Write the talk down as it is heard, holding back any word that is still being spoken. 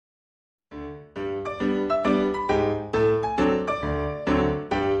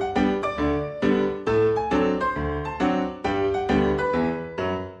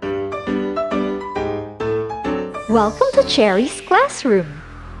Welcome to Cherry's classroom.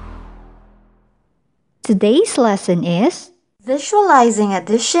 Today's lesson is visualizing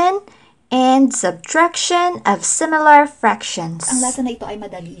addition and subtraction of similar fractions. Ang lesson na ito ay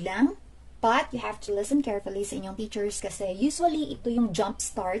madali lang, but you have to listen carefully sa inyong teachers kasi usually ito yung jump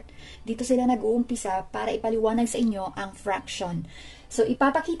start. Dito sila nag-uumpisa para ipaliwanag sa inyo ang fraction. So,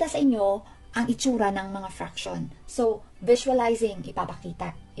 ipapakita sa inyo ang itsura ng mga fraction. So, visualizing,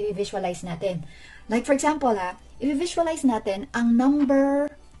 ipapakita. I-visualize natin. Like for example, i-visualize natin ang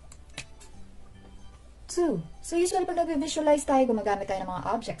number 2. So, usually pag nag-visualize tayo, gumagamit tayo ng mga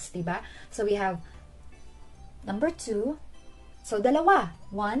objects, diba? So, we have number 2. So, dalawa.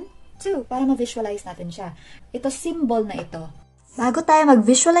 1, 2. Para ma-visualize natin siya. Ito, symbol na ito. Bago tayo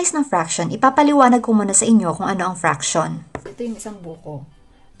mag-visualize ng fraction, ipapaliwanag ko muna sa inyo kung ano ang fraction. Ito yung isang buko.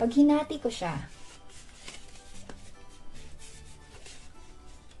 Pag hinati ko siya,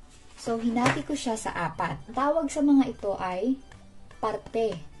 so, hinati ko siya sa 4. Ang tawag sa mga ito ay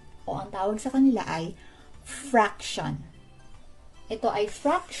parte. O ang tawag sa kanila ay fraction. Ito ay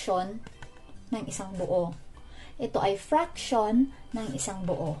fraction ng isang buo. Ito ay fraction ng isang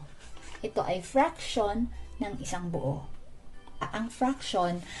buo. Ito ay fraction ng isang buo. Ang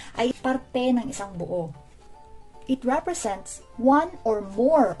fraction ay parte ng isang buo. It represents one or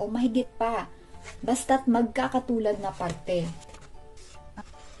more o mahigit pa. Basta't magkakatulad na parte.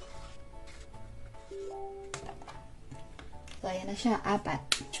 So, ayan na siya, 4.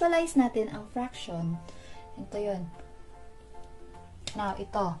 Visualize natin ang fraction. Ito yun. Now,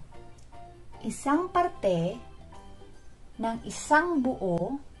 ito. Isang parte ng isang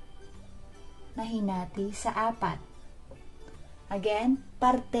buo na hinati sa 4. Again,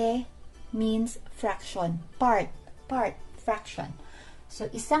 parte means fraction. Part, fraction. So,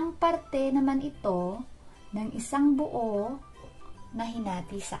 isang parte naman ito ng isang buo na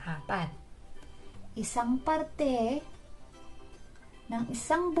hinati sa 4. Isang parte ng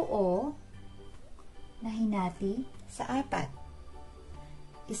isang buo na hinati sa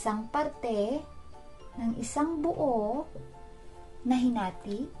 4. Isang parte ng isang buo na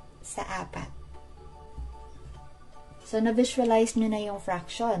hinati sa 4. So, na-visualize nyo na yung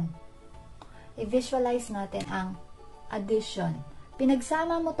fraction. I-visualize natin ang addition.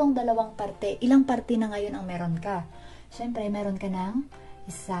 Pinagsama mo tong dalawang parte. Ilang parte na ngayon ang meron ka? Siyempre, meron ka ng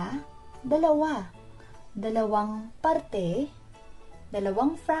isa, dalawa. Dalawang parte,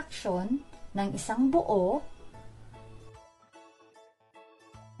 dalawang fraction ng isang buo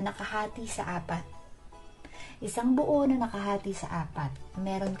nakahati sa 4. Isang buo na nakahati sa 4,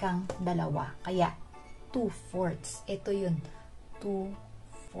 meron kang dalawa. Kaya, 2/4. Ito yun,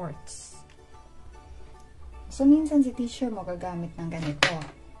 2/4. So, minsan si teacher mo gagamit ng ganito.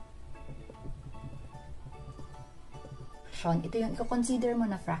 Ito yung i-consider mo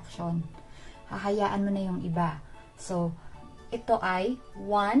na fraction. Hahayaan mo na yung iba. So, ito ay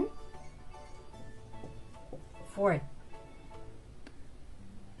 1/4.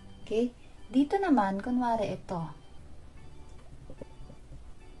 Okay? Dito naman, kunwari ito.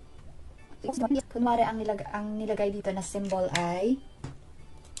 Kunwari, ang nilagay dito na symbol ay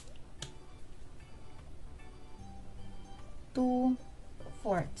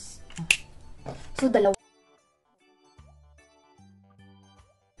 2/4. So, dalawa.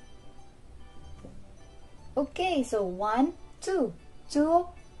 Okay, so 1, 2.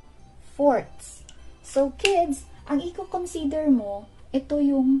 2/4. So, kids, ang i-consider mo, ito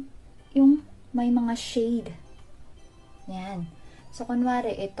yung may mga shade. Yan. So,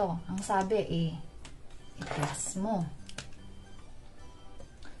 kunwari, ito, ang sabi i-plus mo.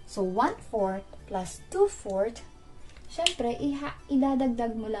 So, 1/4 plus 2/4, syempre,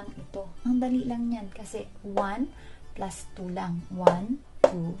 idadagdag mo lang ito. Ang dali lang yan kasi 1 plus 2 lang. 1,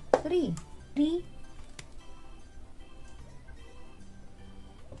 2, 3.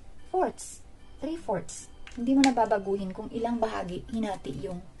 3/4. Hindi mo na babaguhin kung ilang bahagi hinati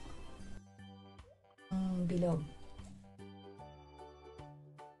yung bilog.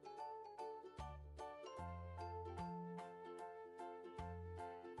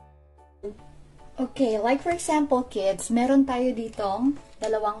 Okay, like for example, kids, meron tayo ditong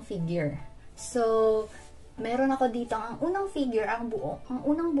dalawang figure. So, meron ako dito ang unang figure, ang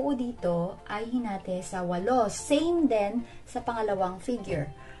unang buo dito ay hinati sa 8. Same din sa pangalawang figure.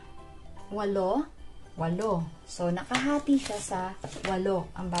 8. So, nakahati siya sa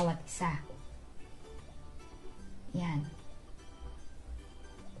 8 ang bawat isa. Yan.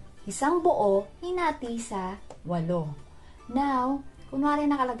 Isang buo, hinati sa 8. Now, kunwari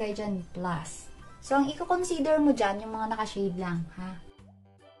nakalagay dyan plus. So, ang i-consider mo dyan, yung mga nakashade lang, ha?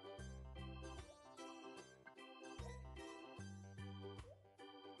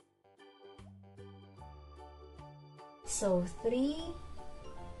 So, 3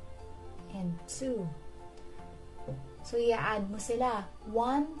 and 2. So, i-add mo sila.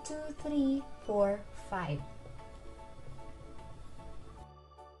 1, 2, 3, 4, 5.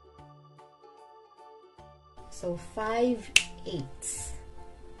 So, 5/8.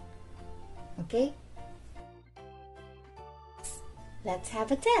 Okay? Let's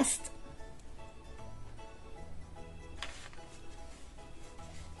have a test.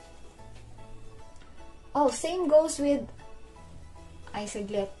 Oh, same goes with, ay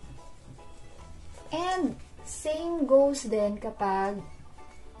saglit. And same goes din kapag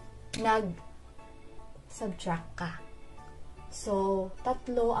nag-subtract ka. So,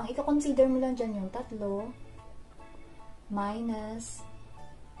 3, ang i-consider mo lang dyan yung 3 minus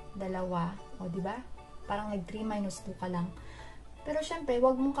 2. O, diba? Parang nag-3 minus 2 ka lang. Pero, syempre,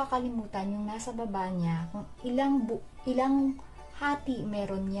 wag mong kakalimutan yung nasa baba niya, kung ilang hati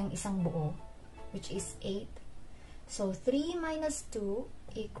meron niyang isang buo, which is 8. So, 3 minus 2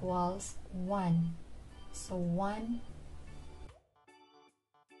 equals 1. So, 1.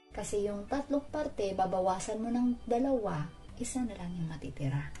 Kasi yung 3 parte, babawasan mo ng 2, 1 na lang yung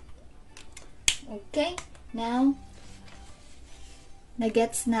matitira. Okay? Now,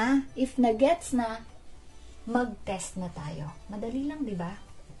 nagets na? If nagets na, mag-test na tayo. Madali lang, di ba?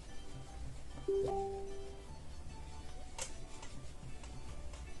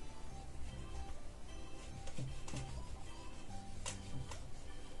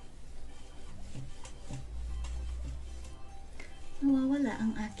 Nawawala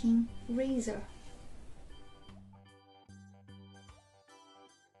ang aking razor.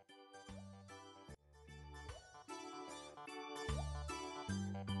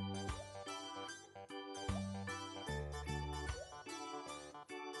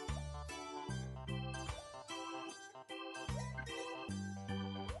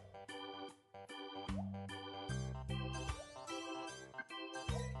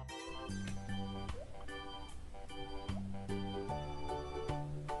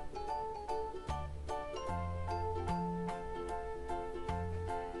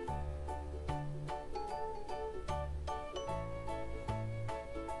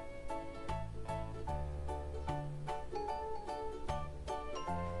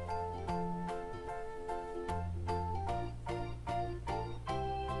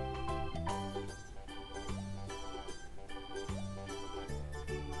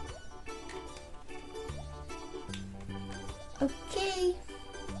 Okay.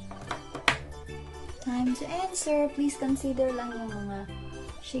 Time to answer. Please consider lang yung mga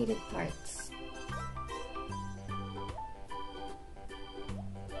shaded parts.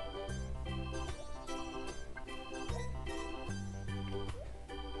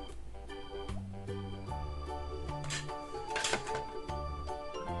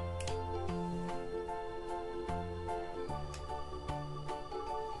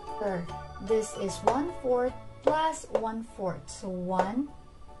 This is 1/4 plus 1/4. So 1,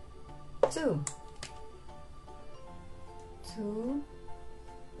 2.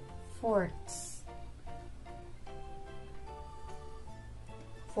 2/4.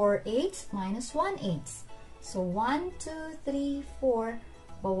 4/8 minus 1/8. So 1, 2, 3, 4.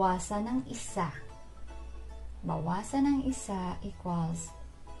 Bawasan ng 1. Bawasan ng 1 equals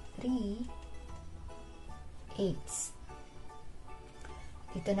 3/8.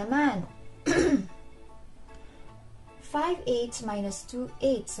 Dito naman, 5/8 minus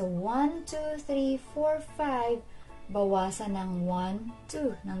 2/8. So, 1, 2, 3, 4, 5. Bawasan ng 1,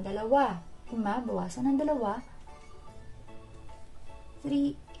 2. Ng 2. 5, bawasan ng 2.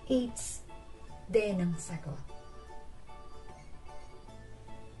 3/8 din ang sagot.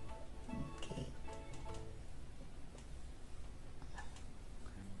 Okay.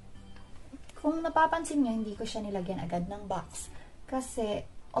 Kung napapansin nyo, hindi ko siya nilagyan agad ng box. Kasi,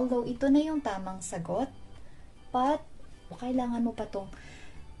 although ito na yung tamang sagot, but, kailangan mo pa itong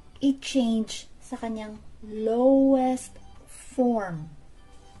i-change sa kanyang lowest form.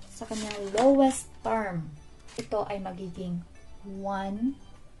 Sa kanyang lowest term. Ito ay magiging 1/2.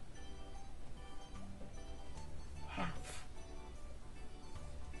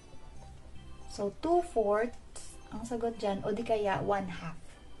 So, 2/4 ang sagot dyan, o di kaya 1/2.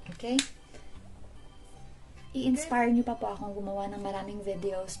 Okay? I-inspire nyo pa po akong gumawa ng maraming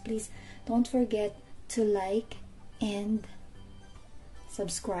videos. Please, don't forget to like and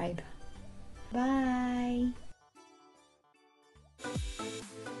subscribe. Bye!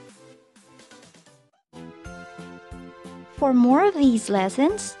 For more of these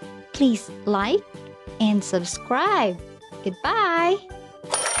lessons, please like and subscribe. Goodbye!